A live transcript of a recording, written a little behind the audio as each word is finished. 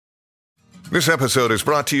This episode is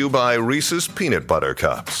brought to you by Reese's Peanut Butter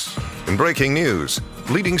Cups. In breaking news,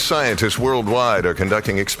 leading scientists worldwide are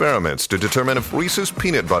conducting experiments to determine if Reese's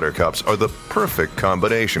Peanut Butter Cups are the perfect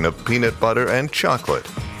combination of peanut butter and chocolate.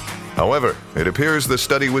 However, it appears the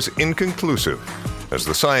study was inconclusive, as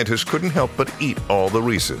the scientists couldn't help but eat all the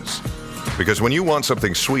Reese's. Because when you want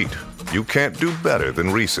something sweet, you can't do better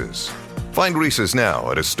than Reese's. Find Reese's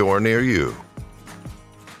now at a store near you.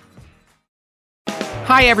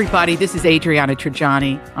 Hi, everybody. This is Adriana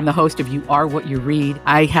Trajani. I'm the host of You Are What You Read.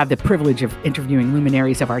 I have the privilege of interviewing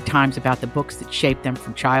luminaries of our times about the books that shaped them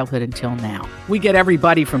from childhood until now. We get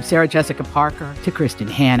everybody from Sarah Jessica Parker to Kristen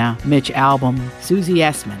Hanna, Mitch Albom, Susie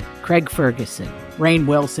Essman, Craig Ferguson, Rainn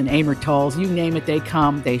Wilson, Amor Tolls, you name it, they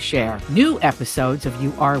come, they share. New episodes of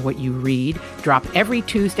You Are What You Read drop every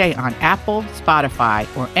Tuesday on Apple, Spotify,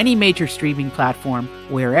 or any major streaming platform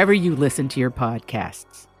wherever you listen to your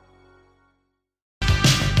podcasts.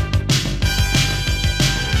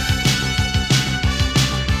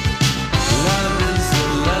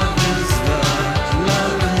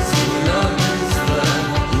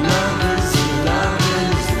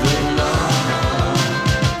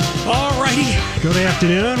 Good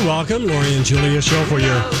afternoon. Welcome. Lori and Julia show for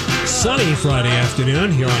your sunny Friday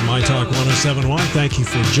afternoon here on My Talk 1071. Thank you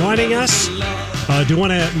for joining us. I do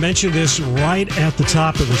want to mention this right at the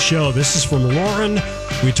top of the show. This is from Lauren.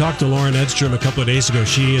 We talked to Lauren Edstrom a couple of days ago.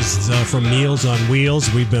 She is from Meals on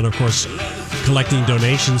Wheels. We've been, of course, collecting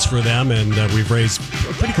donations for them, and we've raised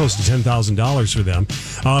pretty close to $10,000 for them.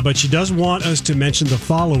 But she does want us to mention the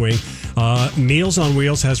following. Meals on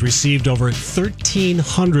Wheels has received over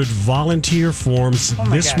 1,300 volunteer forms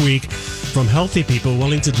this week from healthy people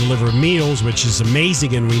willing to deliver meals, which is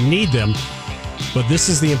amazing, and we need them. But this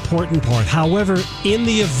is the important part. However, in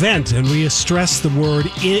the event, and we stress the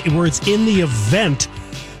words in the event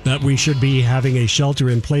that we should be having a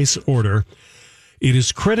shelter-in-place order, it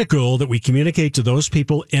is critical that we communicate to those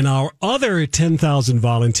people and our other 10,000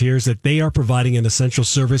 volunteers that they are providing an essential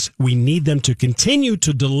service. We need them to continue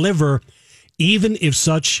to deliver, even if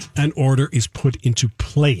such an order is put into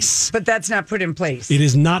place. But that's not put in place. It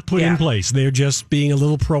is not put in place. They're just being a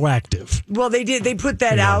little proactive. Well, they did. They put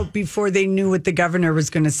that out before they knew what the governor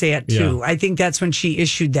was going to say at 2. Yeah. I think that's when she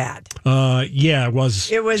issued that. It was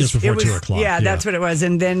just before 2 o'clock. Yeah, that's what it was.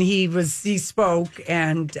 And then he spoke,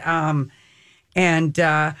 and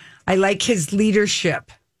I like his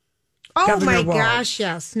leadership. Oh, Governor my Walz. gosh,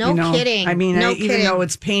 yes. No kidding. I mean, no even though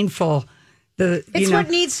it's painful, it's what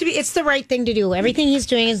needs to be. It's the right thing to do. Everything he's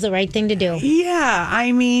doing is the right thing to do. Yeah,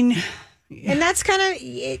 I mean... And that's kind of...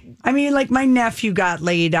 I mean, like my nephew got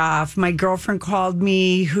laid off. My girlfriend called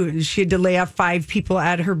me. She had to lay off 5 people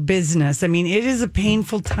at her business. I mean, it is a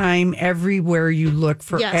painful time everywhere you look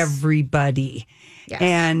for everybody. Yes.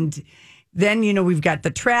 And... Then, we've got the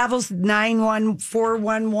travels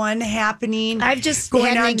 91411 happening. I've just going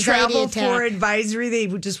had an on anxiety travel attack. for advisory. They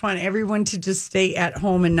would just want everyone to just stay at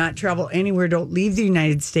home and not travel anywhere. Don't leave the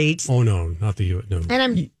United States. Oh no, not the U.S. No.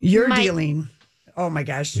 And you're dealing. Oh my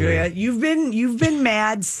gosh, Julia, you've been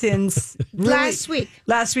mad since last week.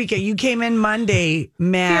 Last week, you came in Monday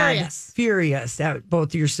mad, furious at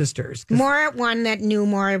both your sisters. More at one that knew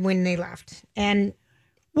more when they left, and.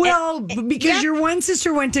 Well, because your one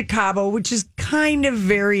sister went to Cabo, which is kind of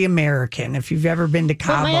very American. If you've ever been to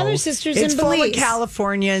Cabo, my other sister's it's in full Belize. of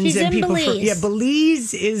Californians She's and in people Belize. from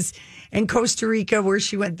Belize is and Costa Rica where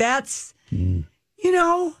she went. That's a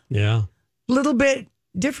little bit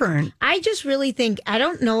different. I just really think I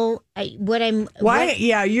don't know what I'm. Why?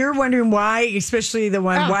 Yeah, you're wondering why, especially the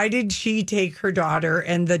one. Why did she take her daughter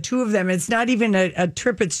and the two of them? It's not even a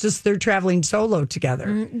trip. It's just they're traveling solo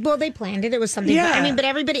together. Well, they planned it. It was something. Yeah. But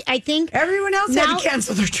everybody. I think everyone else had to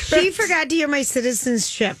cancel their trip. She forgot to hear my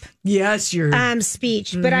citizenship. Yes, your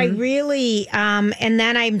speech. But I really and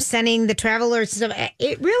then I'm sending the travelers stuff.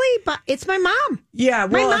 It really, it's my mom. Yeah,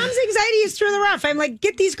 well, my mom's anxiety is through the roof. I'm like,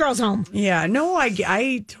 get these girls home. Yeah, no,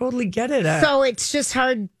 I totally get it. So it's just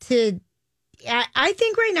hard to. I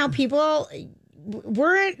think right now people.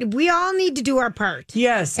 We all need to do our part.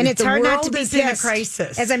 Yes, and it's hard not to be is pissed in a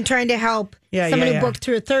crisis. as I'm trying to help someone who booked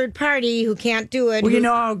through a third party who can't do it.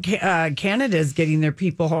 Well, Canada is getting their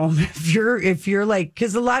people home. If you're like,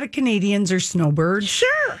 because a lot of Canadians are snowbirds.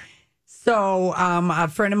 Sure. So a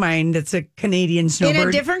friend of mine that's a Canadian snowbird in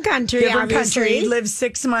a different country, obviously. lives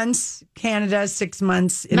 6 months Canada, 6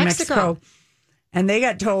 months in Mexico, and they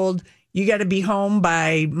got told you got to be home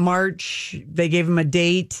by March. They gave them a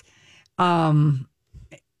date.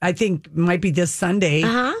 I think it might be this Sunday,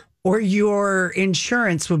 or your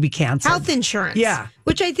insurance will be canceled. Health insurance,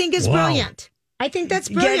 which I think is brilliant. I think that's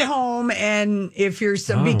brilliant. Get home, and if you're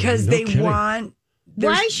because they want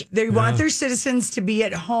They want their citizens to be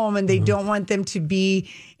at home, and they don't want them to be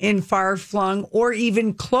in far-flung or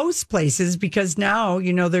even close places, because now,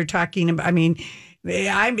 they're talking about,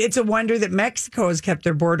 it's a wonder that Mexico has kept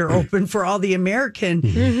their border open for all the American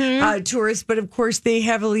tourists, but of course they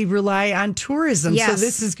heavily rely on tourism. Yes. So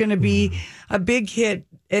this is going to be a big hit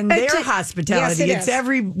in their hospitality. Yes, it's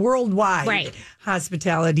every worldwide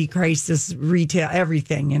hospitality crisis, retail,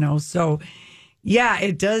 everything, So, yeah,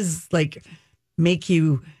 it does make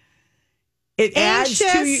you. It adds to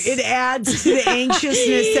the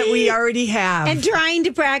anxiousness that we already have, and trying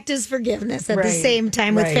to practice forgiveness at the same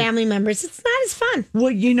time with family members. It's not as fun.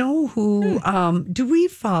 Well, you know who do we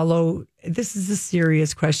follow? This is a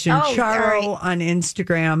serious question. Charo on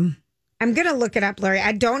Instagram. I'm going to look it up, Lori.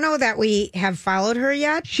 I don't know that we have followed her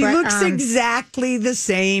yet. She looks exactly the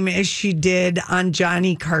same as she did on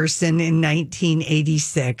Johnny Carson in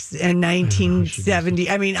 1986 and 1970.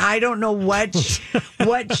 I don't know what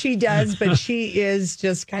she does, but she is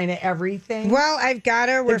just kind of everything. Well, I've got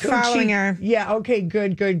her. We're following her. Yeah, okay,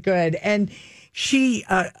 good. And she...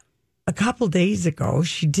 a couple days ago,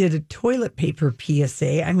 she did a toilet paper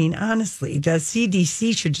PSA. Honestly, the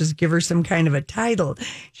CDC should just give her some kind of a title.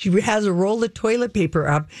 She has a roll of toilet paper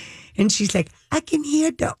up, and she's like, I can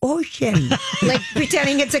hear the ocean. Like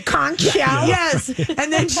pretending it's a conch shell? Yes.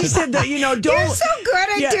 And then she said that, don't... You're so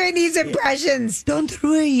good at doing these impressions. Don't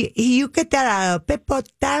worry. You get that paper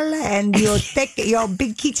towel, and you take your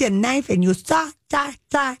big kitchen knife, and you saw.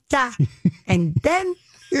 And then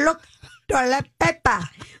look. Toilet paper.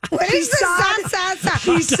 What is the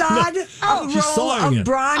She sawed a roll of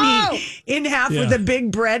brawny in half with a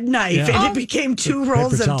big bread knife, and it became two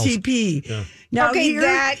rolls of TP. Yeah. Now,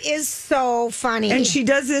 that is so funny. And she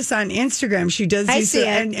does this on Instagram. She does this,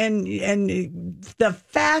 and the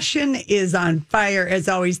fashion is on fire as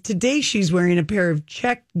always. Today, she's wearing a pair of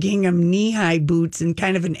check gingham knee-high boots and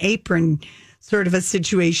kind of an apron. Sort of a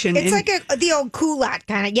situation. It's like the old culotte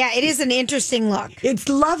kind of. Yeah, it is an interesting look. It's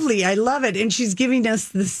lovely. I love it. And she's giving us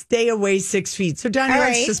the stay away 6 feet. So, Donnie,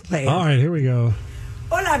 let's just play it. All right, here we go.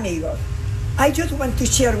 Hola, amigos. I just want to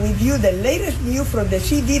share with you the latest news from the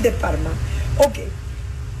CD department. Okay,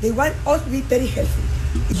 they want us to be very healthy.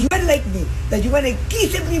 If you are like me, that you want to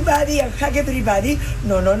kiss everybody and hug everybody,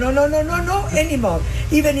 no anymore.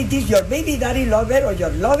 Even if it's your baby daddy lover or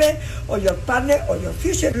your partner or your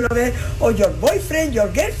future lover or your boyfriend, your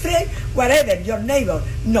girlfriend, whatever, your neighbor.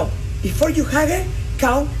 No. Before you hug it,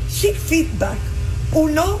 count 6 feet back.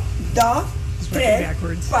 1, 2, 3,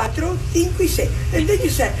 4, 5 y 6. And then you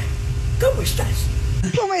say, ¿Cómo estás?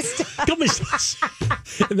 ¿Cómo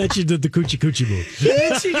estás? And then she did the coochie coochie move.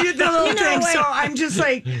 She did the little thing. So I'm just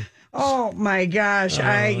like, oh my gosh.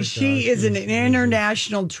 She is an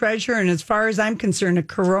international treasure. And as far as I'm concerned, a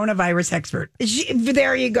coronavirus expert.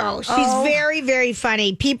 There you go. She's very, very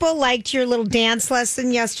funny. People liked your little dance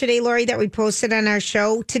lesson yesterday, Lori, that we posted on our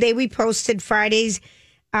show. Today we posted Friday's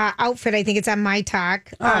outfit. I think it's on My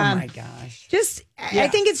Talk. Oh my gosh. I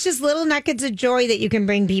think it's just little nuggets of joy that you can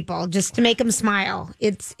bring people just to make them smile.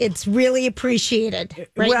 It's really appreciated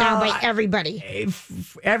now by everybody.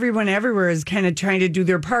 Everyone everywhere is kind of trying to do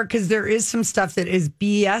their part, because there is some stuff that is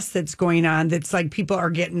BS that's going on that's like people are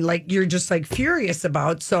getting you're just furious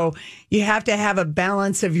about. So you have to have a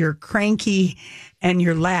balance of your cranky and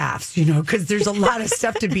your laughs, because there's a lot of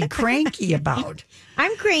stuff to be cranky about.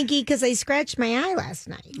 I'm cranky because I scratched my eye last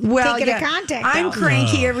night. Well, taking a contact I'm out.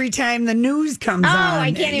 Cranky every time the news comes on.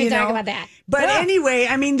 I can't even talk about that. But anyway,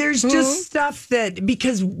 there's just stuff that,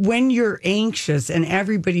 because when you're anxious and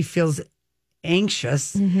everybody feels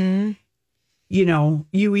anxious,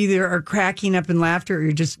 you either are cracking up in laughter or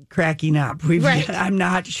you're just cracking up. I'm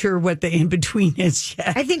not sure what the in-between is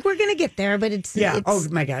yet. I think we're going to get there, but it's... Oh,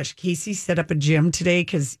 my gosh. Casey set up a gym today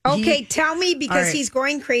because... Okay, tell me, because he's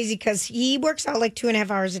going crazy because he works out 2.5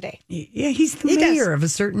 hours a day. Yeah, he's the mayor of a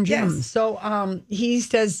certain gym. Yes. So he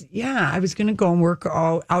says, I was going to go and work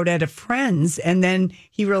out at a friend's, and then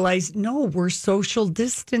he realized, no, we're social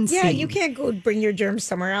distancing. Yeah, you can't go bring your germs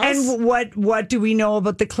somewhere else. And what do we know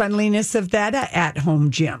about the cleanliness of that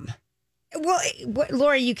at-home gym? Well,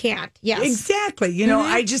 Lori, you can't. Yes. Exactly.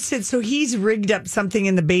 I just said, so he's rigged up something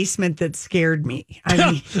in the basement that scared me.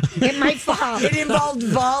 It might fall. It involved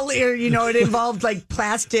it involved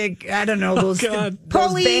plastic, I don't know, those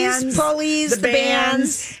pulleys, the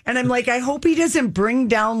bands. And I'm like, I hope he doesn't bring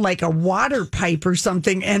down a water pipe or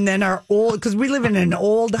something. And then because we live in an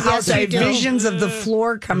old house, I have visions of the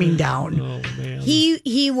floor coming down. Oh, man.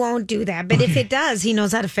 He won't do that. But if it does, he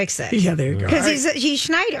knows how to fix it. Yeah, there you go. Because he's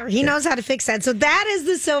Schneider. He knows how to to fix that. So that is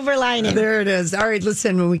the silver lining. There it is. All right,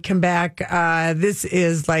 listen, when we come back, this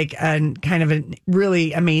is like a kind of a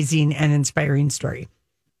really amazing and inspiring story.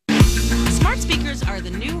 Smart speakers are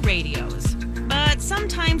the new radios, but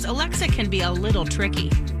sometimes Alexa can be a little tricky.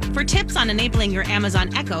 For tips on enabling your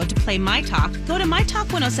Amazon Echo to play My Talk, go to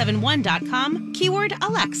mytalk1071.com, keyword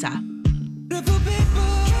Alexa.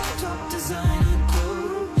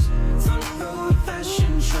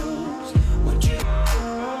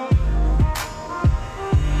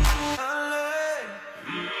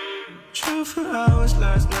 For hours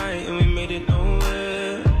last night and we made it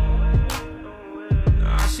nowhere.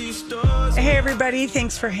 I see stars. Hey, everybody.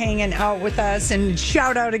 Thanks for hanging out with us. And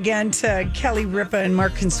shout out again to Kelly Ripa and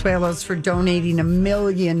Mark Consuelos for donating $1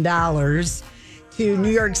 million to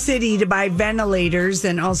New York City to buy ventilators,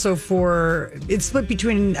 and also for it's split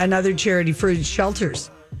between another charity for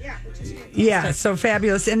shelters. Yeah, so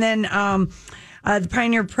fabulous. And then the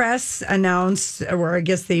Pioneer Press announced, or I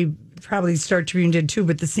guess they probably Star Tribune did too,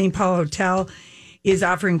 but the St. Paul Hotel is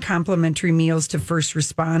offering complimentary meals to first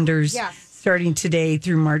responders starting today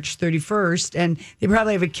through March 31st. And they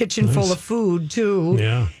probably have a kitchen full of food too.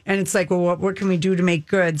 Yeah. And it's like, well, what can we do to make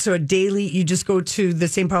good? So you just go to the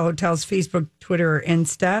St. Paul Hotel's Facebook, Twitter, or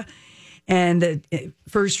Insta, and the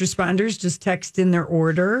first responders just text in their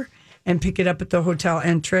order and pick it up at the hotel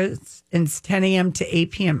entrance. And it's 10 a.m. to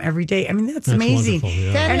 8 p.m. every day. I mean, that's amazing.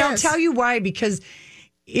 And I'll tell you why, because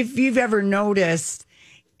if you've ever noticed,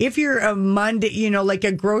 if you're a Monday, like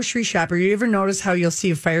a grocery shopper, you ever notice how you'll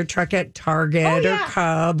see a fire truck at Target or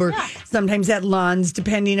Cub or sometimes at Lund's,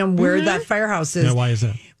 depending on where that firehouse is. Yeah, why is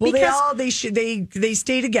that? Well, they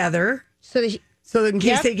stay together. So in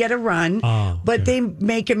case they get a run, but they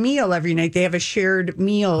make a meal every night. They have a shared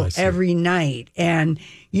meal every night. And,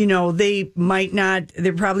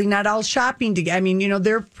 they're probably not all shopping together. I mean,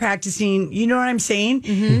 they're practicing, you know what I'm saying?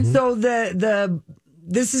 Mm-hmm. So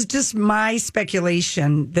this is just my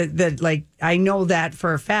speculation that like, I know that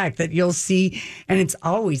for a fact that you'll see, and it's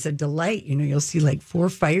always a delight. You'll see like 4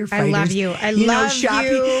 firefighters. I love you. I love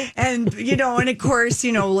shopping. You. And, and of course,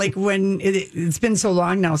 like when it's been so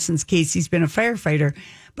long now since Casey's been a firefighter,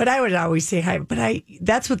 but I would always say hi. But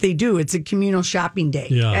that's what they do. It's a communal shopping day,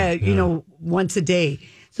 once a day.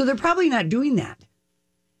 So they're probably not doing that.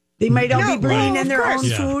 They might all be bringing in their own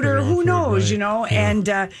food, or who knows, right.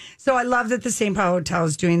 And so I love that the St. Paul Hotel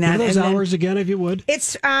is doing that. What are those hours again, if you would?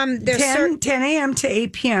 It's 10 a.m. to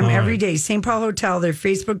 8 p.m. every day. St. Paul Hotel, their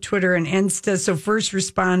Facebook, Twitter, and Insta. So first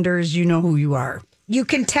responders, you know who you are. You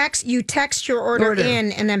can text your order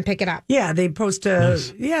in and then pick it up. Yeah, they post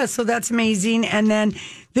so that's amazing. And then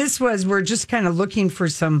we're just kind of looking for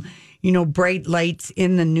some, bright lights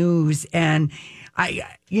in the news. And I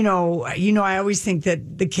always think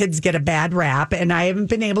that the kids get a bad rap, and I haven't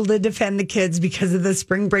been able to defend the kids because of the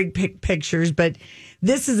spring break pictures, but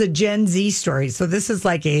this is a Gen Z story. So this is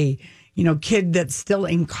like a, kid that's still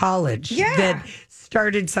in college that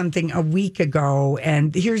started something a week ago.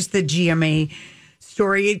 And here's the GMA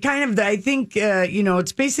story. It kind of, I think,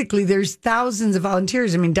 it's basically there's thousands of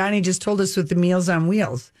volunteers. I mean, Donnie just told us with the Meals on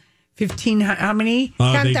Wheels. 15, how many?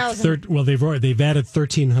 10,000. They've added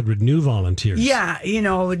 1,300 new volunteers. Yeah,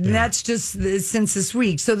 that's just since this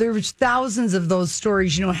week. So there was thousands of those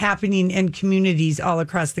stories, happening in communities all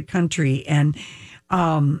across the country, and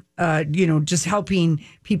just helping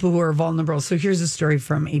people who are vulnerable. So here's a story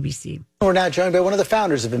from ABC. We're now joined by one of the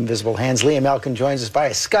founders of Invisible Hands. Liam Elkin joins us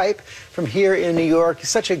via Skype from here in New York.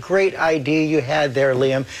 Such a great idea you had there,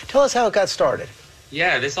 Liam. Tell us how it got started.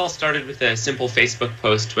 Yeah, this all started with a simple Facebook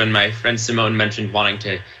post when my friend Simone mentioned wanting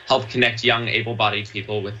to help connect young, able-bodied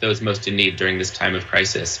people with those most in need during this time of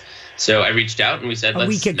crisis. So I reached out and we said,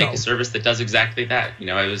 let's make a service that does exactly that.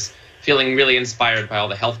 I was feeling really inspired by all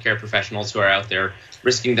the healthcare professionals who are out there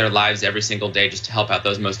risking their lives every single day just to help out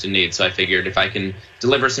those most in need. So I figured if I can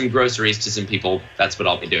deliver some groceries to some people, that's what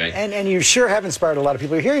I'll be doing. And you sure have inspired a lot of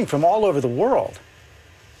people. You're hearing from all over the world.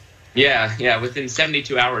 Yeah. Within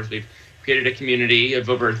 72 hours, we've created a community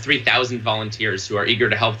of over 3,000 volunteers who are eager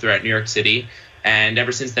to help throughout New York City. And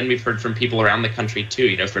ever since then, we've heard from people around the country,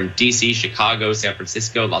 too, from D.C., Chicago, San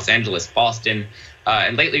Francisco, Los Angeles, Boston.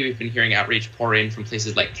 And lately, we've been hearing outreach pour in from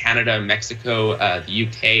places like Canada, Mexico, the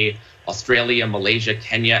U.K., Australia, Malaysia,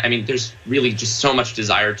 Kenya. I mean, there's really just so much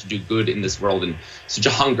desire to do good in this world and such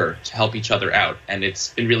a hunger to help each other out. And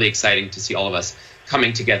it's been really exciting to see all of us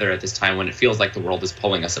coming together at this time when it feels like the world is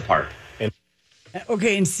pulling us apart.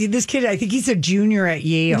 Okay, and see this kid, I think he's a junior at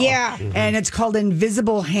Yale. Yeah. Mm-hmm. And it's called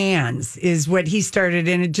Invisible Hands is what he started.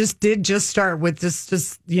 And it did start with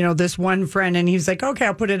this one friend. And he was like, okay,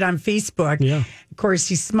 I'll put it on Facebook. Yeah. Of course,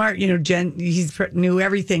 he's smart, he knew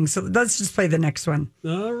everything. So let's just play the next one.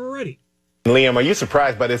 Alrighty. Liam, are you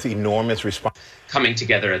surprised by this enormous response? Coming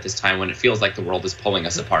together at this time when it feels like the world is pulling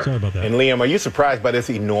us apart. Sorry about that. And Liam, are you surprised by this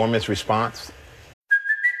enormous response?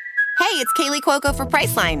 Hey, it's Kaylee Cuoco for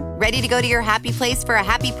Priceline. Ready to go to your happy place for a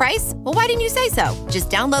happy price? Well, why didn't you say so? Just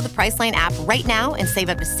download the Priceline app right now and save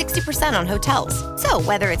up to 60% on hotels. So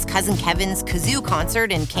whether it's Cousin Kevin's Kazoo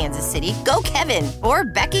Concert in Kansas City, go Kevin, or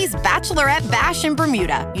Becky's Bachelorette Bash in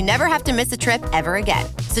Bermuda, you never have to miss a trip ever again.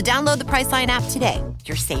 So download the Priceline app today.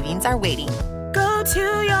 Your savings are waiting. Go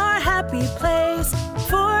to your happy place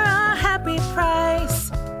for a happy price.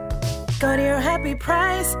 Go to your happy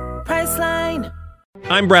price, Priceline.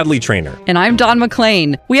 I'm Bradley Trainer. And I'm Don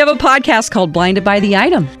McClain. We have a podcast called Blinded by the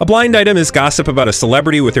Item. A blind item is gossip about a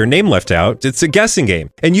celebrity with their name left out. It's a guessing game,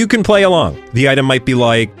 and you can play along. The item might be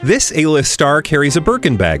like, this A-list star carries a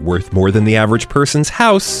Birkin bag worth more than the average person's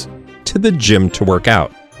house to the gym to work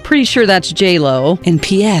out. Pretty sure that's J-Lo. And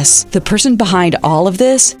P.S. the person behind all of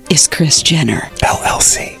this is Kris Jenner,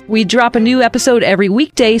 LLC. We drop a new episode every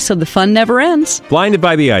weekday so the fun never ends. Blinded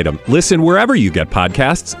by the Item. Listen wherever you get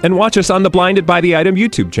podcasts and watch us on the Blinded by the Item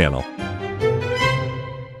YouTube channel.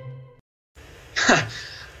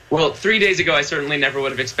 Well, 3 days ago, I certainly never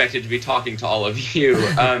would have expected to be talking to all of you.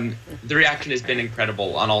 The reaction has been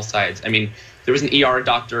incredible on all sides. I mean, there was an ER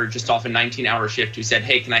doctor just off a 19-hour shift who said,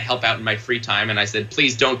 hey, can I help out in my free time? And I said,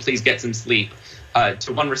 please don't, please get some sleep.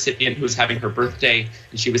 To one recipient who was having her birthday,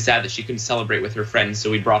 and she was sad that she couldn't celebrate with her friends,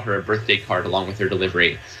 so we brought her a birthday card along with her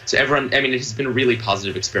delivery. So everyone, I mean, it has been a really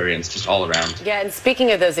positive experience just all around. Yeah, and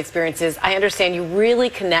speaking of those experiences, I understand you really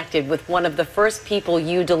connected with one of the first people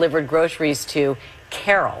you delivered groceries to,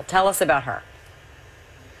 Carol. Tell us about her.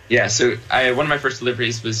 Yeah, so one of my first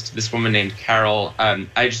deliveries was to this woman named Carol.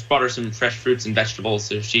 I just bought her some fresh fruits and vegetables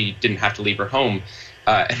so she didn't have to leave her home.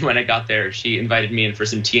 And when I got there, she invited me in for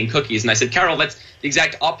some tea and cookies. And I said, Carol, that's the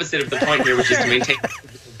exact opposite of the point here, which is to maintain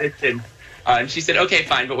distance. And she said, okay,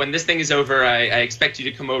 fine. But when this thing is over, I expect you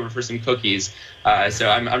to come over for some cookies. So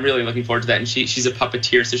I'm really looking forward to that. And she's a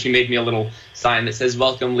puppeteer, so she made me a little sign that says,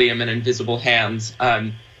 welcome, Liam, and invisible hands.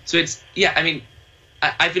 So it's, yeah, I mean,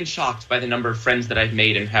 I've been shocked by the number of friends that I've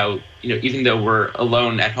made and how, even though we're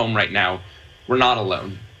alone at home right now, we're not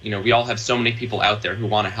alone. We all have so many people out there who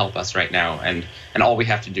want to help us right now, and all we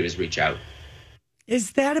have to do is reach out.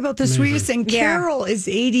 Is that about the sweetest? And Carol is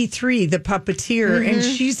 83, the puppeteer, and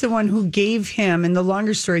she's the one who gave him, in the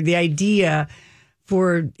longer story, the idea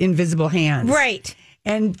for Invisible Hands. Right.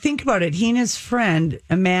 And think about it. He and his friend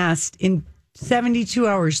amassed in 72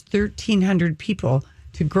 hours, 1,300 people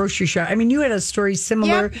to grocery shop. I mean, you had a story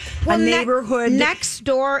similar. Yep. Well, a neighborhood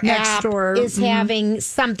Nextdoor app is having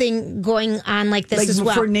something going on like this as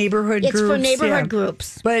well for neighborhood groups. It's for neighborhood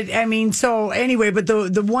groups. But I mean, so anyway, but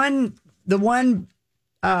the one.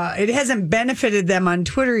 It hasn't benefited them on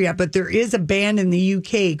Twitter yet, but there is a band in the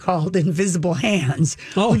UK called Invisible Hands.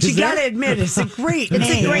 Oh, which you got to admit, it's a great name.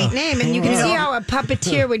 It's a great name, and you can see how a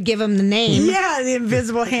puppeteer would give him the name. Yeah, the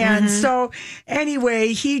Invisible Hands. So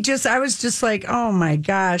anyway, I was just like, oh my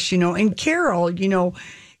gosh, and Carol, we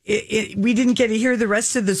didn't get to hear the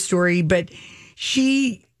rest of the story, but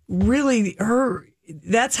she really,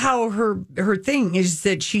 that's how her thing is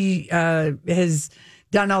that she has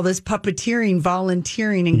done all this puppeteering,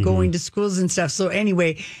 volunteering, and going to schools and stuff. So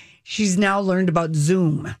anyway, she's now learned about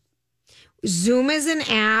Zoom. Zoom is an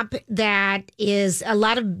app that is, a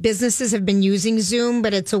lot of businesses have been using Zoom,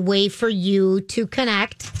 but it's a way for you to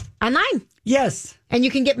connect online. Yes. And you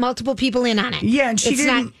can get multiple people in on it. Yeah, and she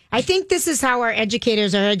didn't. I think this is how our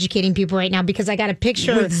educators are educating people right now, because I got a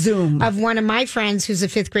picture with Zoom of one of my friends who's a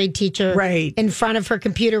 5th grade teacher in front of her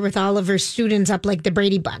computer with all of her students up like the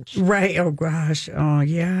Brady Bunch. Right. Oh, gosh. Oh,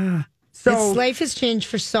 yeah. So life has changed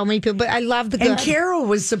for so many people, but I love the good. And Carol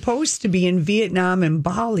was supposed to be in Vietnam and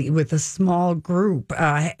Bali with a small group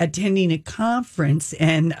attending a conference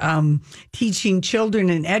and teaching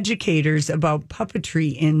children and educators about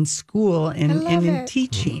puppetry in school and in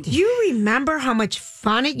teaching. Do you remember how much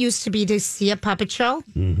fun it used to be to see a puppet show?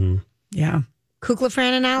 Mm-hmm. Yeah. Kukla,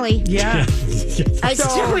 Fran, and Ollie. Yeah. I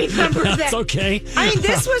still remember that. That's okay. I mean,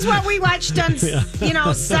 this was what we watched on,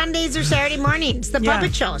 Sundays or Saturday mornings, the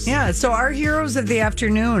puppet shows. Yeah, so our heroes of the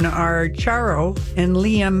afternoon are Charo and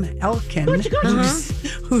Liam Elkin,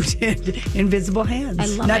 who did Invisible Hands. I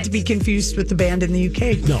love Not it. to be confused with the band in the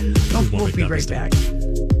UK. No. We'll be right back.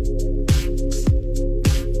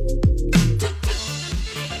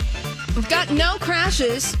 We've got no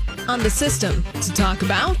crashes on the system to talk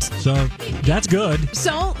about. So that's good.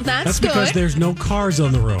 So that's good. Because there's no cars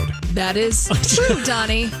on the road. That is true,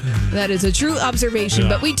 Donnie. That is a true observation. Yeah.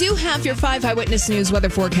 But we do have your 5 Eyewitness News weather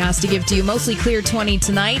forecast to give to you. Mostly clear 20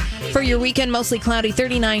 tonight. For your weekend, mostly cloudy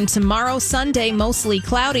 39 tomorrow. Sunday, mostly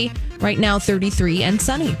cloudy. Right now, 33 and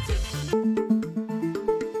sunny.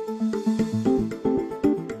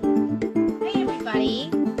 Hey, everybody.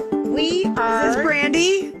 We are... Is this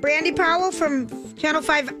Brandy? Brandy Powell from Channel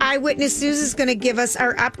 5 Eyewitness News is going to give us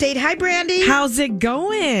our update. Hi, Brandy. How's it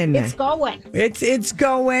going? It's going. It's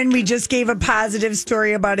going. We just gave a positive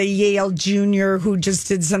story about a Yale junior who just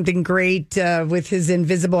did something great with his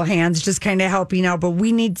invisible hands, just kind of helping out. But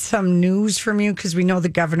we need some news from you because we know the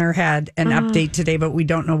governor had an update today, but we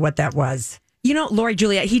don't know what that was. You know, Lori,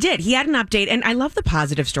 Julia, he did. He had an update. And I love the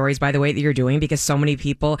positive stories, by the way, that you're doing because so many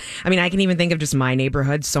people, I mean, I can even think of just my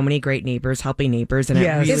neighborhood, so many great neighbors helping neighbors. And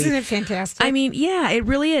yes. Isn't it fantastic? I mean, yeah, it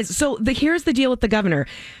really is. So here's the deal with the governor.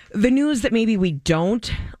 The news that maybe we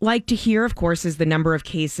don't like to hear, of course, is the number of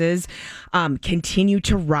cases continue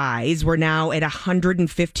to rise. We're now at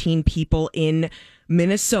 115 people in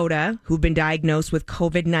Minnesota who've been diagnosed with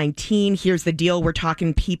COVID-19. Here's the deal. We're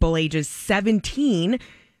talking people ages 17,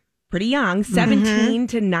 pretty young, 17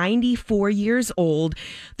 to 94 years old.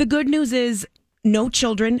 The good news is no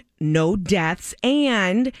children, no deaths.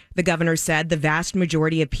 And the governor said the vast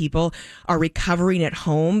majority of people are recovering at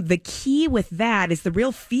home. The key with that is the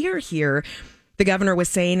real fear here. The governor was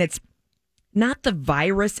saying it's not the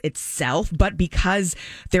virus itself, but because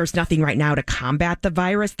there's nothing right now to combat the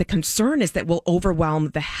virus, the concern is that we'll overwhelm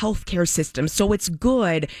the healthcare system. So it's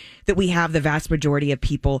good that we have the vast majority of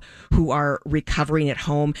people who are recovering at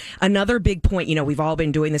home. Another big point, you know, we've all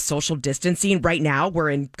been doing the social distancing. Right now, we're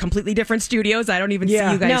in completely different studios. I don't even see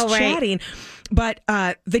you guys chatting. But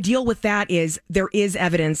the deal with that is there is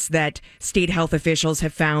evidence that state health officials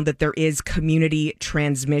have found that there is community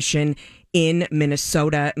transmission in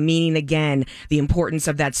Minnesota, meaning, again, the importance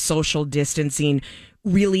of that social distancing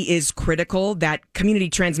really is critical. That community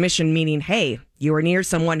transmission, meaning, hey, you were near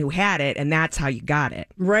someone who had it, and that's how you got it.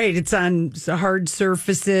 Right. It's on hard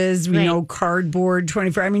surfaces, you know, cardboard,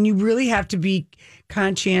 24. I mean, you really have to be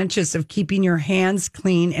conscientious of keeping your hands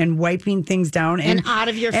clean and wiping things down. And out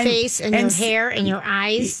of your face and your hair and your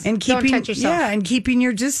eyes. And keeping, don't touch yourself. Yeah, and keeping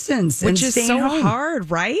your distance. Which and is so home. hard,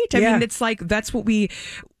 right? I mean, it's like, that's what we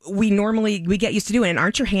normally get used to doing. And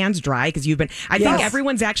aren't your hands dry? Because you've been, I think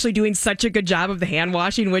everyone's actually doing such a good job of the hand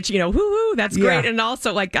washing, which, you know, whoo, that's great. And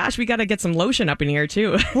also, like, gosh, we got to get some lotion up in here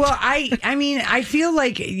too. Well, I mean, I feel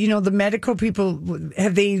like, you know, the medical people,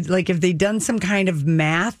 have they done some kind of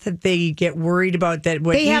math that they get worried about that?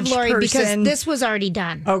 What they have, each Lori, person... because this was already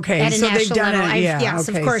done. Okay, at a so they've national done level. it. Yeah, yes,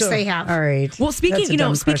 okay, of course so, they have. All right. Well, speaking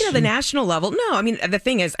of the national level, no, I mean, the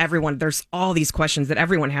thing is, there's all these questions that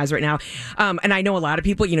everyone has right now. And I know a lot of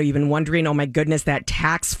people, you know, you've been wondering, oh my goodness, that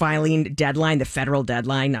tax filing deadline, the federal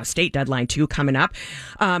deadline, now state deadline too, coming up.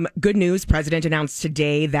 Good news, President announced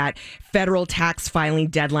today that federal tax filing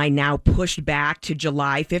deadline now pushed back to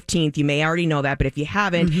July 15th. You may already know that, but if you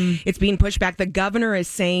haven't, it's being pushed back. The governor is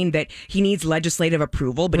saying that he needs legislative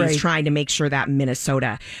approval, but he's trying to make sure that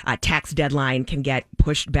Minnesota tax deadline can get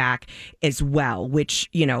pushed back as well, which,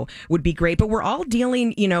 you know, would be great. But we're all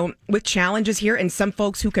dealing, you know, with challenges here, and some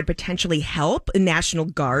folks who could potentially help. The National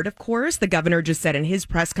Guard, of course. The governor just said in his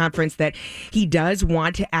press conference that he does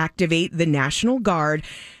want to activate the National Guard.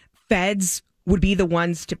 Feds would be the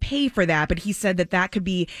ones to pay for that, but he said that could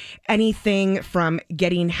be anything from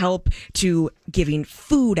getting help to giving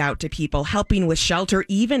food out to people, helping with shelter,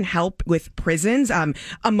 even help with prisons,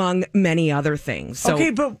 among many other things. So,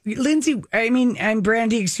 okay, but Lindsay, I mean, and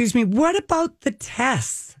Brandy, excuse me, what about the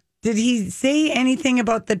tests? Did he say anything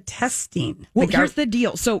about the testing? Well, here's the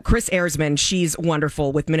deal. So Chris Erzman, she's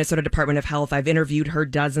wonderful with Minnesota Department of Health. I've interviewed her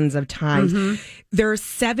dozens of times. There are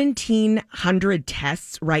 1,700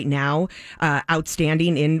 tests right now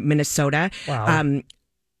outstanding in Minnesota. Wow.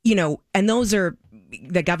 You know, and those are,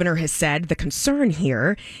 the governor has said, the concern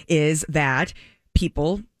here is that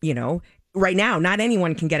people, you know, right now, not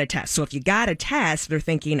anyone can get a test. So if you got a test, they're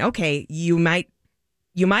thinking, okay, you might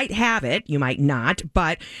have it, you might not,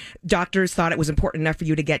 but doctors thought it was important enough for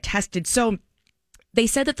you to get tested. So they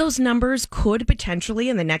said that those numbers could potentially,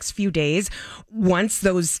 in the next few days, once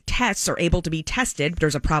those tests are able to be tested,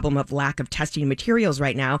 there's a problem of lack of testing materials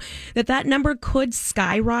right now, that number could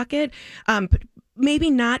skyrocket.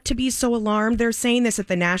 Maybe not to be so alarmed. They're saying this at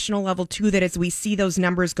the national level too, that as we see those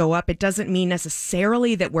numbers go up, it doesn't mean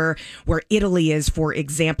necessarily that we're where Italy is, for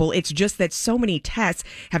example. It's just that so many tests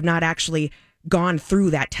have not actually gone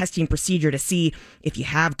through that testing procedure to see if you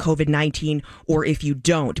have COVID-19 or if you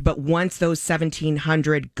don't. But once those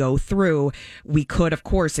 1,700 go through, we could, of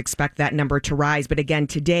course, expect that number to rise. But again,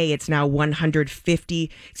 today it's now 115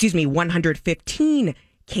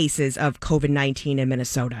 cases of COVID-19 in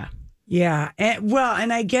Minnesota. Yeah.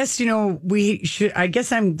 And I guess, you know, I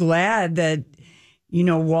guess I'm glad that,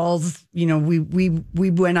 Walls, we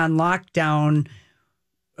went on lockdown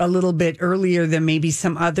a little bit earlier than maybe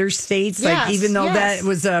some other states. Yes, even though that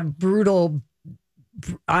was a brutal,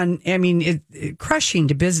 crushing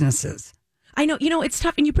to businesses. I know, it's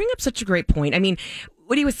tough. And you bring up such a great point. I mean,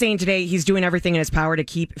 what he was saying today, he's doing everything in his power to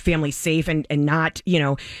keep families safe and not,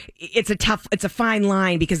 it's a fine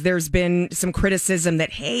line because there's been some criticism that,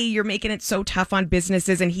 hey, you're making it so tough on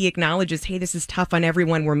businesses. And he acknowledges, hey, this is tough on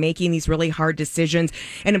everyone. We're making these really hard decisions.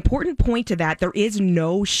 An important point to that, there is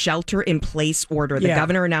no shelter in place order. The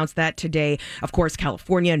governor announced that today. Of course,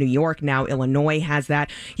 California, New York, now Illinois has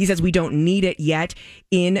that. He says we don't need it yet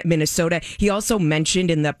in Minnesota. He also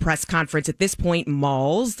mentioned in the press conference at this point,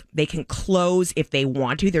 malls, they can close if they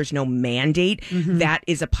want to. There's no mandate. Mm-hmm. That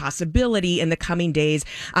is a possibility in the coming days.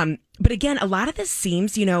 But again, a lot of this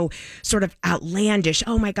seems, sort of outlandish.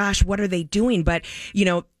 Oh my gosh, what are they doing? But,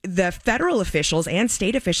 the federal officials and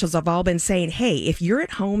state officials have all been saying, hey, if you're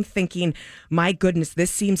at home thinking, my goodness,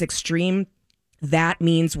 this seems extreme, that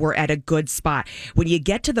means we're at a good spot. When you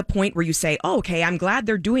get to the point where you say, oh, okay, I'm glad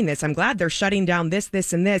they're doing this. I'm glad they're shutting down this,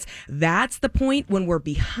 and this. That's the point when we're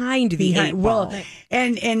behind the eight ball. Well,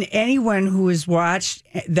 and anyone who has watched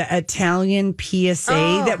the Italian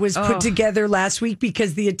PSA that was put together last week,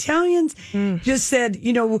 because the Italians just said,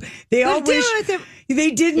 they all wish they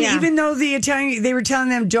didn't, even though they were telling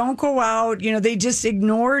them don't go out, they just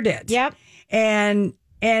ignored it. Yep.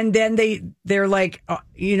 And then they're like,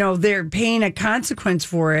 they're paying a consequence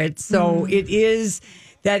for it. So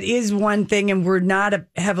that is one thing. And we're not a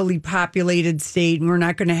heavily populated state, and we're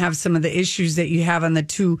not going to have some of the issues that you have on the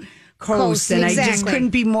two coasts. And I just couldn't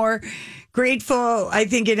be more grateful, I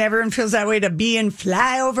think, and everyone feels that way, to be in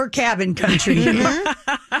flyover cabin country.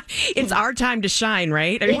 It's our time to shine,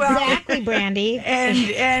 right? Exactly, Brandy.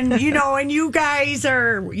 And you guys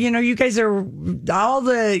are all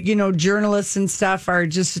the, journalists and stuff are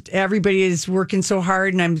just, everybody is working so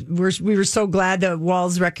hard. And we were so glad that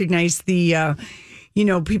Walls recognized the,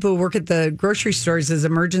 people who work at the grocery stores as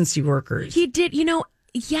emergency workers. He did,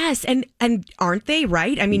 Yes, and aren't they,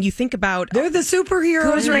 right? I mean, you think about... They're the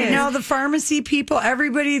superheroes right now, the pharmacy people,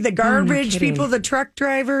 everybody, the garbage people, the truck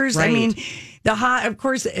drivers. Right. I mean, of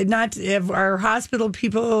course, not our hospital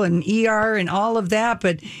people and ER and all of that,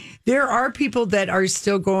 but there are people that are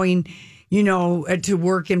still going... to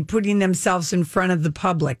work and putting themselves in front of the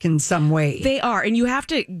public in some way. They are. And you have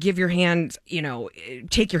to give your hand,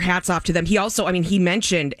 take your hats off to them. He also, he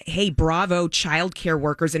mentioned, hey, bravo, childcare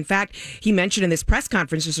workers. In fact, he mentioned in this press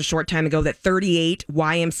conference just a short time ago that 38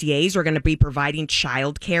 YMCAs are going to be providing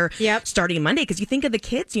childcare starting Monday. Because you think of the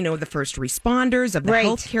kids, the first responders, of the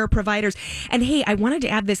healthcare providers. And hey, I wanted to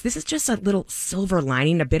add this. This is just a little silver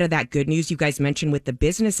lining, a bit of that good news you guys mentioned with the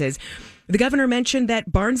businesses. The governor mentioned that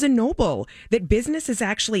Barnes & Noble, that business is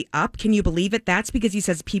actually up. Can you believe it? That's because he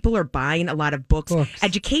says people are buying a lot of books.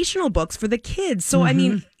 Educational books for the kids. So,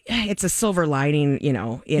 it's a silver lining, in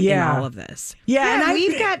all of this. Yeah, and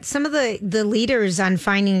we've got some of the leaders on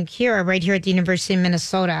finding a cure right here at the University of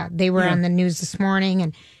Minnesota. They were on the news this morning,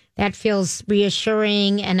 and that feels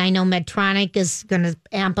reassuring. And I know Medtronic is going to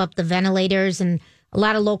amp up the ventilators, and a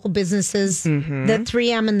lot of local businesses, the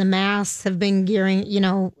 3M and the masks have been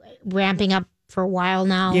ramping up for a while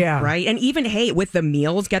now. Yeah. Right. And even, hey, with the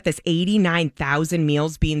meals, got this 89,000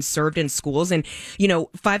 meals being served in schools. And,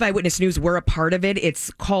 5 Eyewitness News, we're a part of it.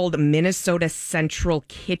 It's called Minnesota Central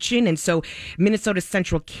Kitchen. And so Minnesota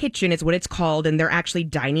Central Kitchen is what it's called. And they're actually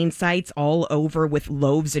dining sites all over with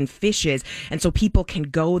loaves and fishes. And so people can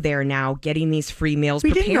go there now getting these free meals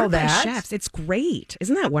prepared by chefs. It's great.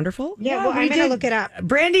 Isn't that wonderful? Yeah, well, I'm going to look it up.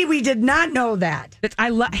 Brandy, we did not know that.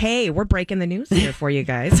 Hey, we're breaking the news here for you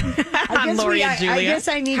guys. I'm Lori and Julia. I guess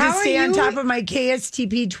I need to stay on top of my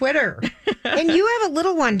KSTP Twitter. And you have a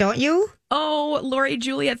little one, don't you? Oh, Lori,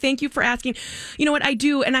 Julia, thank you for asking. You know what, I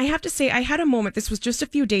do. And I have to say, I had a moment. This was just a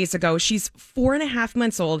few days ago. She's 4.5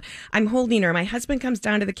 months old. I'm holding her. My husband comes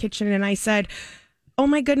down to the kitchen and I said, oh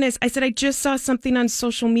my goodness. I said, I just saw something on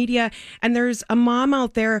social media and there's a mom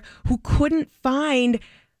out there who couldn't find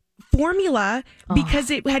formula because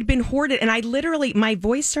it had been hoarded. And I literally, my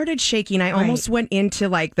voice started shaking. I almost went into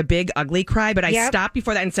like the big ugly cry, but I stopped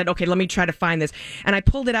before that and said, okay, let me try to find this. And I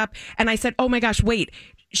pulled it up and I said, oh my gosh, wait.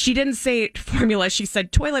 She didn't say formula. She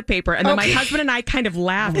said toilet paper. And then my husband and I kind of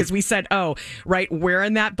laughed as we said, oh, right, we're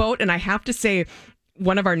in that boat. And I have to say,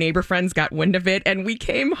 one of our neighbor friends got wind of it, and we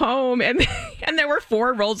came home, and there were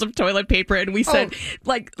 4 rolls of toilet paper, and we said,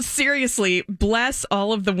 like, seriously, bless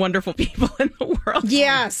all of the wonderful people in the world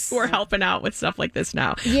who are helping out with stuff like this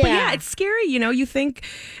now. Yeah. But yeah, it's scary. You know, you think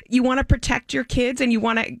you want to protect your kids, and you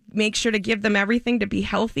want to make sure to give them everything to be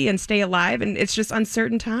healthy and stay alive, and it's just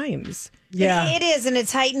uncertain times. Yeah, it is, and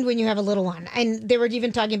it's heightened when you have a little one. And they were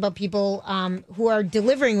even talking about people who are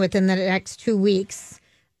delivering within the next 2 weeks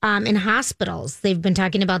in hospitals. They've been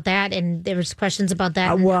talking about that, and there was questions about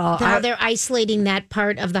that. How they're isolating that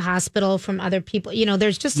part of the hospital from other people. You know,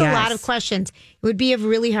 there's just a lot of questions. It would be a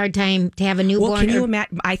really hard time to have a newborn. Well, can you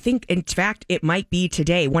imagine? I think, in fact, it might be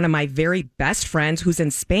today. One of my very best friends who's in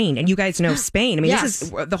Spain, and you guys know Spain. I mean, this is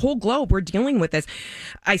the whole globe. We're dealing with this.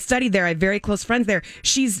 I studied there. I have very close friends there.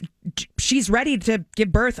 She's ready to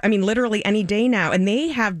give birth. I mean, literally any day now, and they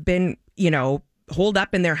have been, you know, holed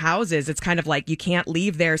up in their houses. It's kind of like you can't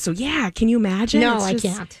leave there. So yeah, can you imagine? No, I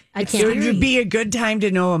can't. It would be a good time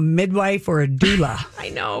to know a midwife or a doula. I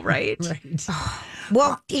know, right? Right.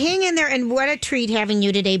 Well, hang in there, and what a treat having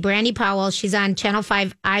you today. Brandy Powell, she's on Channel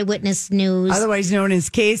 5 Eyewitness News. Otherwise known as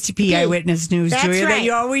KSTP Eyewitness News, That's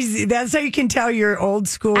Julia. right. That's how you can tell you're old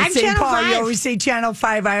school. I'm St. Channel Paul, 5. you always say Channel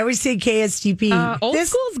 5. I always say KSTP. Old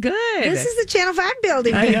school's good. This is the Channel 5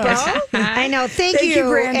 building, I people. know. I know. Thank you,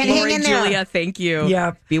 Brandy. and hang Lori, in there. Julia, thank you.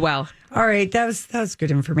 Yep. Be well. All right, that was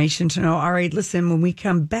good information to know. All right, listen, when we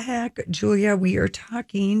come back, Julia, we are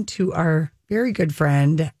talking to our very good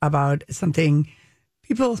friend about something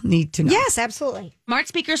people need to know. Yes, absolutely. Smart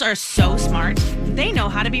speakers are so smart, they know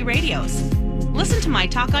how to be radios. Listen to My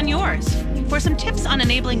Talk on yours. For some tips on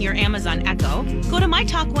enabling your Amazon Echo, go to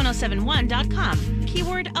mytalk1071.com.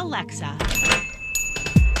 Keyword Alexa.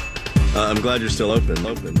 I'm glad you're still open.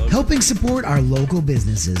 Helping support our local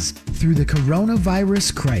businesses through the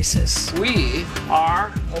coronavirus crisis. We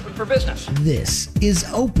are open for business. This is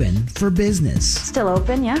Open for Business. Still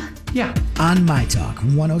open, yeah? Yeah. On My Talk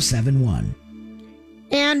 1071.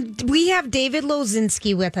 And we have David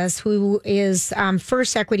Lozinski with us, who is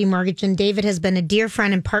First Equity Mortgage. And David has been a dear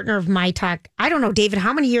friend and partner of My Talk. I don't know, David,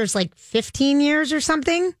 how many years? Like 15 years or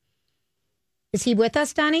something? Is he with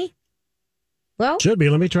us, Donnie? Well, should be.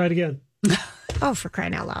 Let me try it again. Oh, for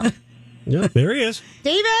crying out loud. Yeah, there he is.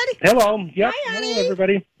 David? Hello. Yep. Hi, honey. Hello,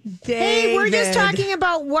 everybody. Hey, we're just talking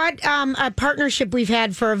about what a partnership we've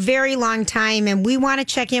had for a very long time, and we want to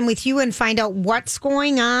check in with you and find out what's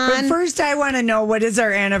going on. But first, I want to know, what is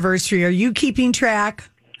our anniversary? Are you keeping track?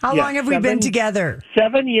 How long have we been together?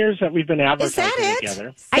 7 years that we've been advertising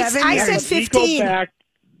together. I said 15. We go back,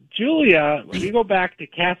 Julia, we go back to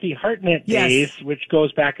Kathy Hartnett days, which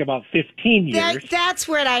goes back about 15 years. That's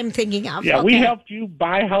what I'm thinking of. Yeah, okay. we helped you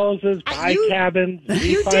buy houses, buy cabins,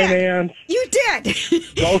 refinance. You did.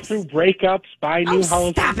 Go through breakups, buy new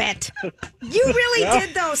houses. Stop it. You really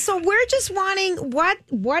did, though. So we're just wanting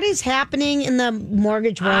what is happening in the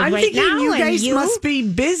mortgage world I'm right thinking now. you guys must be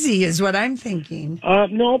busy, is what I'm thinking.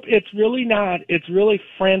 Nope, it's really not. It's really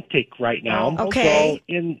frantic right now. Okay.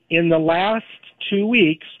 So in the last 2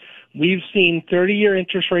 weeks, we've seen 30-year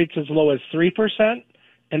interest rates as low as 3%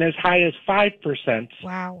 and as high as 5%.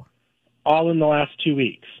 Wow. All in the last 2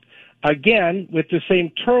 weeks. Again, with the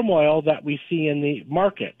same turmoil that we see in the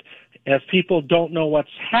market. If people don't know what's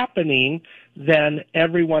happening, then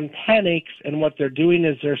everyone panics, and what they're doing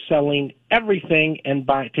is they're selling everything and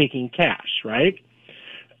taking cash, right?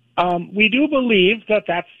 We do believe that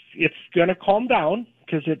it's going to calm down,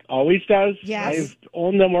 because it always does. Yes. I've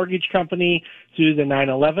owned the mortgage company through the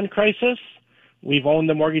 9/11 crisis. We've owned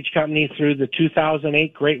the mortgage company through the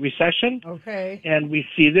 2008 Great Recession. Okay. And we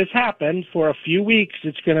see this happen for a few weeks.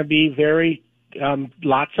 It's going to be very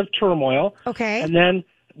lots of turmoil. Okay. And then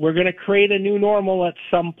we're going to create a new normal at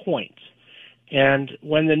some point. And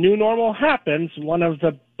when the new normal happens, one of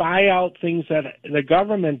the buyout things that the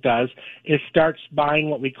government does is starts buying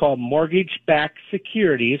what we call mortgage-backed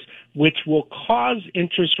securities, which will cause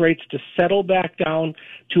interest rates to settle back down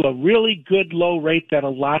to a really good low rate that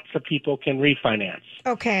lots of people can refinance.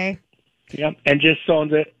 Okay. Yep.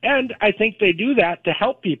 And I think they do that to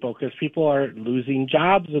help people, because people are losing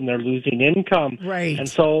jobs and they're losing income. Right. And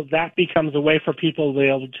so that becomes a way for people to be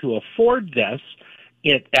able to afford this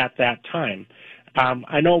at that time.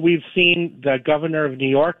 I know we've seen the governor of New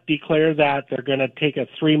York declare that they're going to take a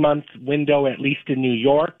 3-month window, at least in New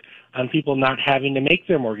York, on people not having to make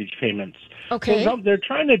their mortgage payments. Okay. So they're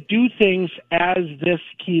trying to do things as this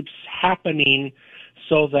keeps happening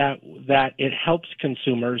so that it helps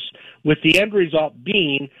consumers, with the end result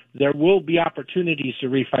being there will be opportunities to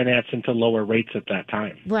refinance into lower rates at that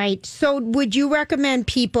time. Right. So would you recommend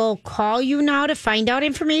people call you now to find out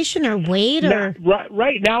information or wait? Or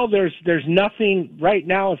Right now, there's nothing. Right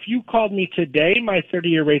now, if you called me today, my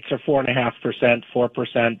 30-year rates are 4.5%,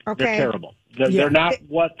 4%. Okay. They're terrible. They're not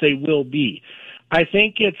what they will be. I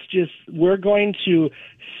think it's just we're going to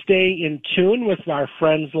stay in tune with our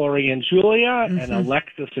friends Lori and Julia and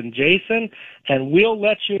Alexis and Jason, and we'll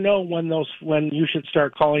let you know when you should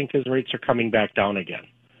start calling because rates are coming back down again.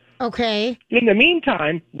 Okay. In the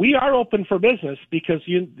meantime, we are open for business because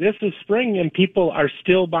this is spring and people are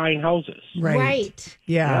still buying houses. Right.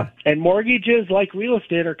 Yeah. And mortgages, like real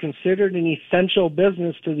estate, are considered an essential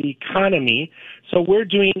business to the economy. So we're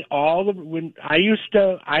doing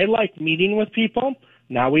I like meeting with people.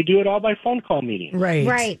 Now we do it all by phone call meetings.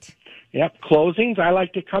 Right. Yep. Closings, I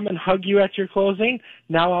like to come and hug you at your closing.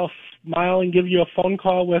 Now I'll smile and give you a phone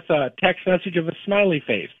call with a text message of a smiley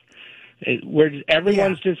face.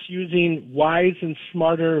 Everyone's just using wise and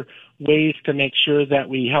smarter ways to make sure that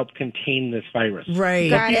we help contain this virus.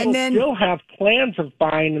 Right. But people still have plans of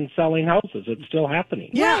buying and selling houses. It's still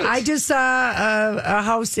happening. Yeah, I just saw a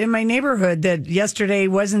house in my neighborhood that yesterday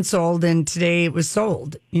wasn't sold and today it was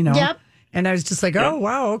sold, Yep. And I was just like, oh,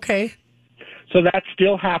 wow, okay. So that's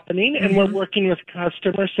still happening, and we're working with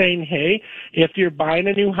customers saying, hey, if you're buying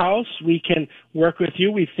a new house, we can work with you.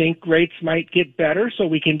 We think rates might get better, so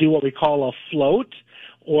we can do what we call a float,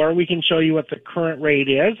 or we can show you what the current rate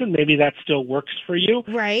is, and maybe that still works for you.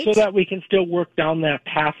 Right. So that we can still work down that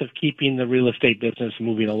path of keeping the real estate business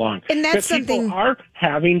moving along. And that's something people are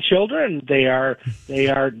having children. They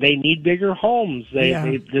need bigger homes.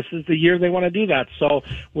 This is the year they want to do that. So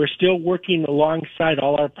we're still working alongside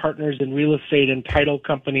all our partners in real estate and title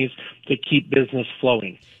companies to keep business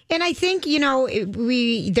flowing. And I think,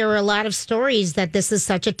 there are a lot of stories that this is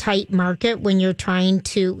such a tight market when you're trying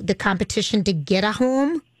the competition to get a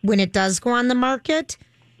home when it does go on the market.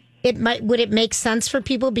 Would it make sense for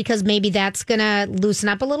people because maybe that's going to loosen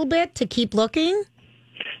up a little bit to keep looking?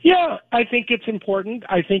 Yeah, I think it's important.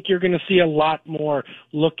 I think you're going to see a lot more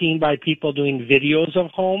looking by people doing videos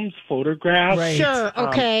of homes, photographs. Right. Sure,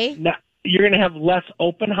 okay. You're going to have less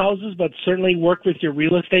open houses, but certainly work with your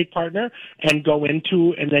real estate partner and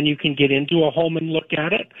then you can get into a home and look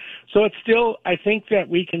at it. So it's still, I think that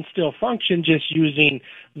we can still function just using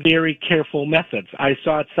very careful methods. I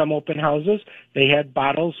saw at some open houses, they had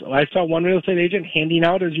bottles. I saw one real estate agent handing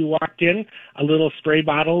out as you walked in a little spray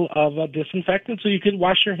bottle of a disinfectant so you could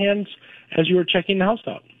wash your hands as you were checking the house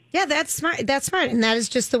out. Yeah, that's smart. That's smart. And that is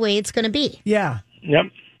just the way it's going to be. Yeah.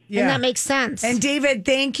 Yep. Yeah. And that makes sense. And David,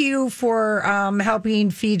 thank you for helping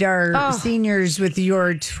feed our seniors with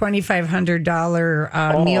your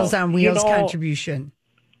 $2,500 Meals on Wheels contribution.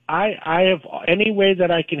 I have any way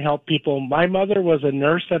that I can help people. My mother was a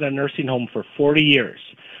nurse at a nursing home for 40 years.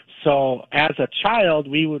 So as a child,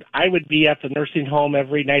 I would be at the nursing home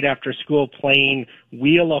every night after school playing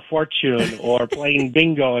Wheel of Fortune or playing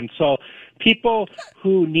bingo. And so people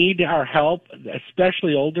who need our help,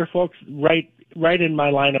 especially older folks, right in my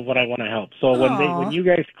line of what I want to help. So when you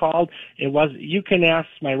guys called, you can ask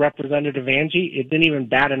my representative Angie, it didn't even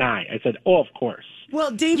bat an eye. I said, oh, of course.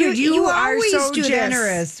 Well, David, you are so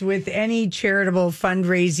generous this. with any charitable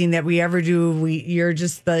fundraising that we ever do. You're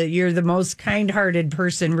the most kind-hearted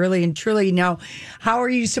person, really and truly. Now, how are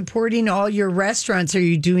you supporting all your restaurants? Are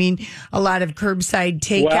you doing a lot of curbside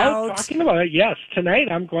takeout? Well, talking about it, yes. Tonight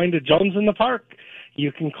I'm going to Jones in the Park.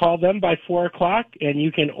 You can call them by 4:00 and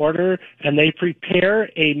you can order, and they prepare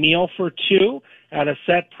a meal for two at a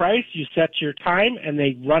set price. You set your time and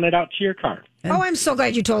they run it out to your car. I'm so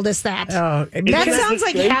glad you told us that. That sounds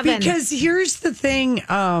like heaven. Because here's the thing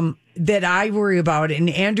that I worry about, and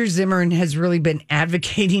Andrew Zimmern has really been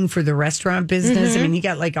advocating for the restaurant business. I mean, he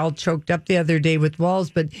got all choked up the other day with Walls,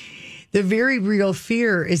 but the very real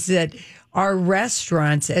fear is that our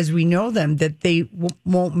restaurants, as we know them, that they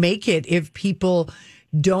won't make it if people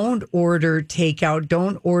don't order takeout,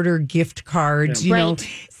 don't order gift cards,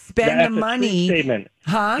 spend the money. That's a true statement.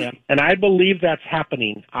 Huh? Yeah. And I believe that's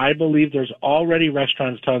happening. I believe there's already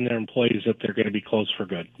restaurants telling their employees that they're going to be closed for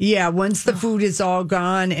good. Yeah, once the food is all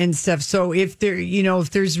gone and stuff. So if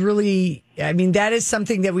there's really, that is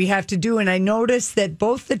something that we have to do. And I noticed that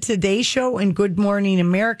both the Today Show and Good Morning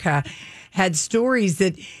America had stories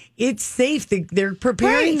that it's safe. They're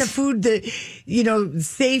preparing the food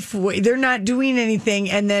safe way. They're not doing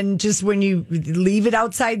anything. And then just when you leave it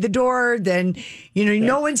outside the door, then,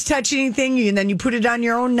 no one's touching anything. And then you put it on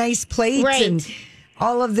your own nice plate and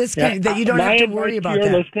all of this that you don't have to worry about your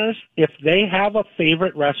that. Listeners, if they have a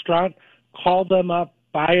favorite restaurant, call them up,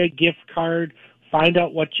 buy a gift card, find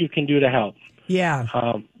out what you can do to help. Yeah.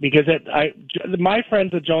 Because my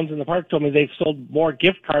friends at Jones in the Park told me they've sold more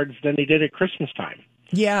gift cards than they did at Christmas time.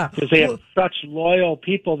 Yeah. Because they have such loyal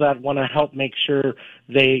people that want to help make sure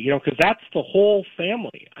they, because that's the whole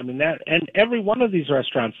family. I mean, and every one of these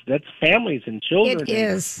restaurants, that's families and children. It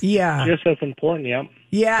is. Yeah. Just as important, yeah.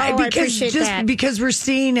 Yeah, I appreciate that. Because we're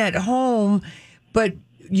seeing at home, but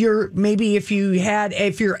if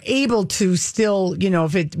you're able to still,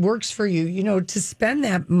 if it works for you, to spend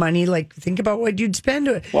that money, like think about what you'd spend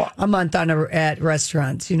a month at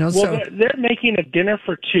restaurants, Well, so they're making a dinner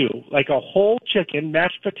for two, like a whole chicken,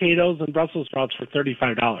 mashed potatoes, and Brussels sprouts for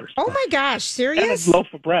 $35. Oh my gosh, serious? And a loaf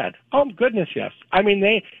of bread. Oh goodness, yes. I mean,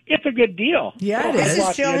 it's a good deal. Yeah, it is. is. This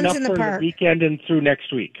is Jones in the Park. The weekend and through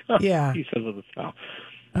next week. Yeah. Pieces of the style.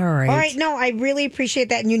 All right. All right. No, I really appreciate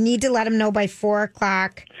that. And you need to let them know by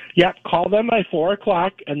 4:00. Yeah, call them by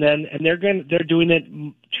 4:00, and they're doing it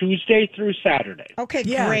Tuesday through Saturday. Okay,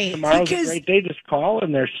 great. Tomorrow's a great day. Just call,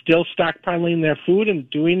 and they're still stockpiling their food and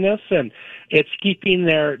doing this, and it's keeping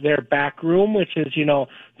their back room, which is the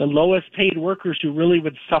lowest paid workers who really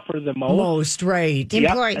would suffer the most. Right. Yep,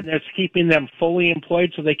 Employed. and it's keeping them fully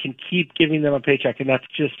employed so they can keep giving them a paycheck, and that's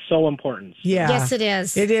just so important. Yeah. Yes, it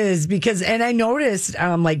is. It is because, and I noticed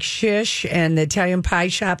like Shish and the Italian Pie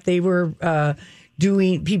Shop, they were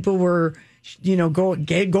people were,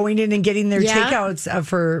 going in and getting their takeouts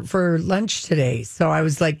for lunch today. So I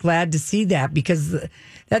was like glad to see that because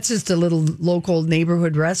that's just a little local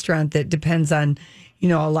neighborhood restaurant that depends on, a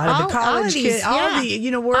lot of the college kids,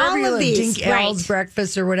 wherever you live, Dink Al's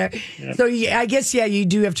breakfast or whatever. Yeah. So I guess, you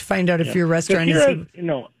do have to find out if your restaurant is.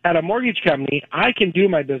 At a mortgage company, I can do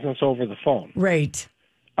my business over the phone. Right.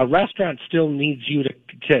 A restaurant still needs you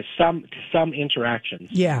to some interactions.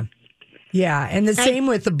 Yeah. Yeah. And the same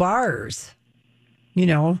with the bars,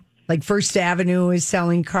 like First Avenue is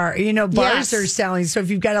selling bars are selling. So if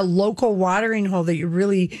you've got a local watering hole that you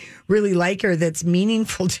really, really like or that's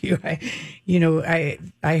meaningful to you,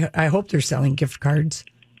 I hope they're selling gift cards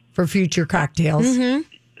for future cocktails. Mm-hmm.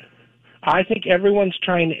 I think everyone's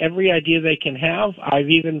trying every idea they can have.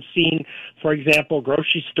 I've even seen, for example,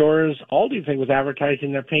 grocery stores, Aldi thing with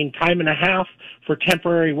advertising, they're paying time and a half for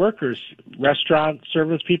temporary workers. Restaurant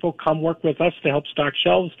service people come work with us to help stock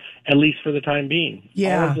shelves, at least for the time being.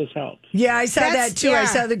 Yeah. All of this helps. Yeah, I saw that too. Yeah. I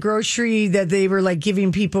saw the grocery that they were like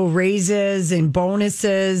giving people raises and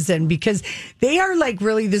bonuses, and because they are like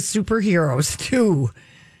really the superheroes too,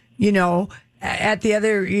 At the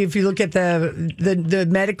other, if you look at the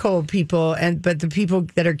medical people but the people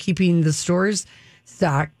that are keeping the stores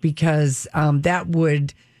stocked, because that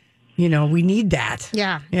would, we need that.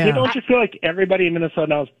 Yeah. Don't you feel like everybody in Minnesota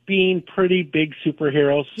now is being pretty big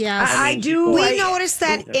superheroes? Yeah, I do. We noticed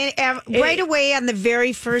that right away on the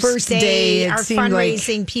very first day, our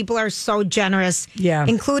fundraising, people are so generous. Yeah.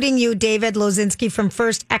 Including you, David Lozinski from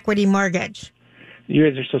First Equity Mortgage. You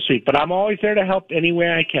guys are so sweet, but I'm always there to help any way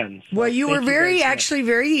I can. So well, you were very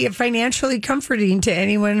financially comforting to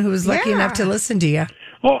anyone who was lucky enough to listen to you.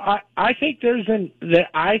 Well, I think there's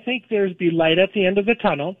the light at the end of the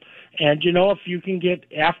tunnel, and if you can get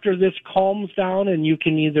after this calms down, and you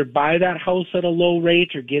can either buy that house at a low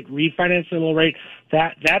rate or get refinanced at a low rate,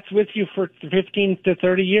 that's with you for 15 to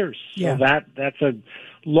 30 years. Yeah. So that's a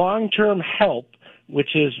long-term help.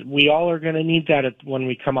 Which is, we all are going to need that when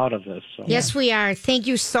we come out of this. So. Yes, we are. Thank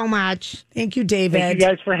you so much. Thank you, David. Thank you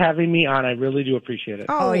guys for having me on. I really do appreciate it.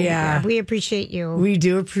 Oh yeah. We appreciate you. We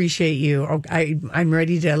do appreciate you. I'm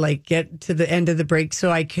ready to get to the end of the break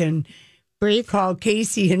so I can call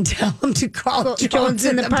Casey and tell him to call Jones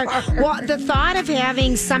in the Park. Well, the thought of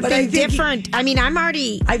having something different. I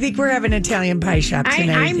think we're having Italian Pie Shop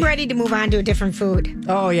tonight. I'm ready to move on to a different food.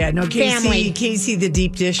 Oh yeah, no, Casey, the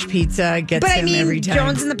deep dish pizza gets him every time.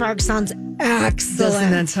 Jones in the Park sounds excellent. Doesn't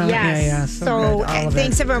that sound? Yes. Yeah. So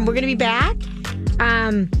thanks everyone. We're going to be back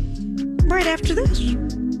right after this.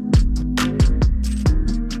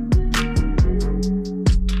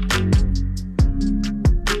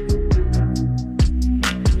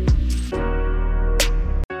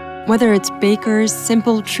 Whether it's Baker's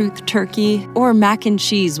Simple Truth Turkey or mac and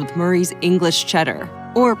cheese with Murray's English Cheddar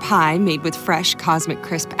or pie made with fresh Cosmic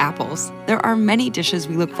Crisp apples, there are many dishes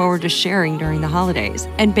we look forward to sharing during the holidays.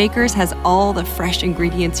 And Baker's has all the fresh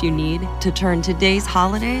ingredients you need to turn today's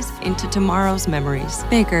holidays into tomorrow's memories.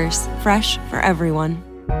 Baker's, fresh for everyone.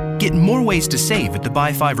 Get more ways to save at the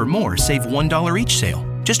Buy 5 or More Save $1 each sale.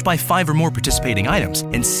 Just buy 5 or more participating items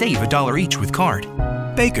and save $1 each with card.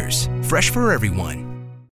 Baker's, fresh for everyone.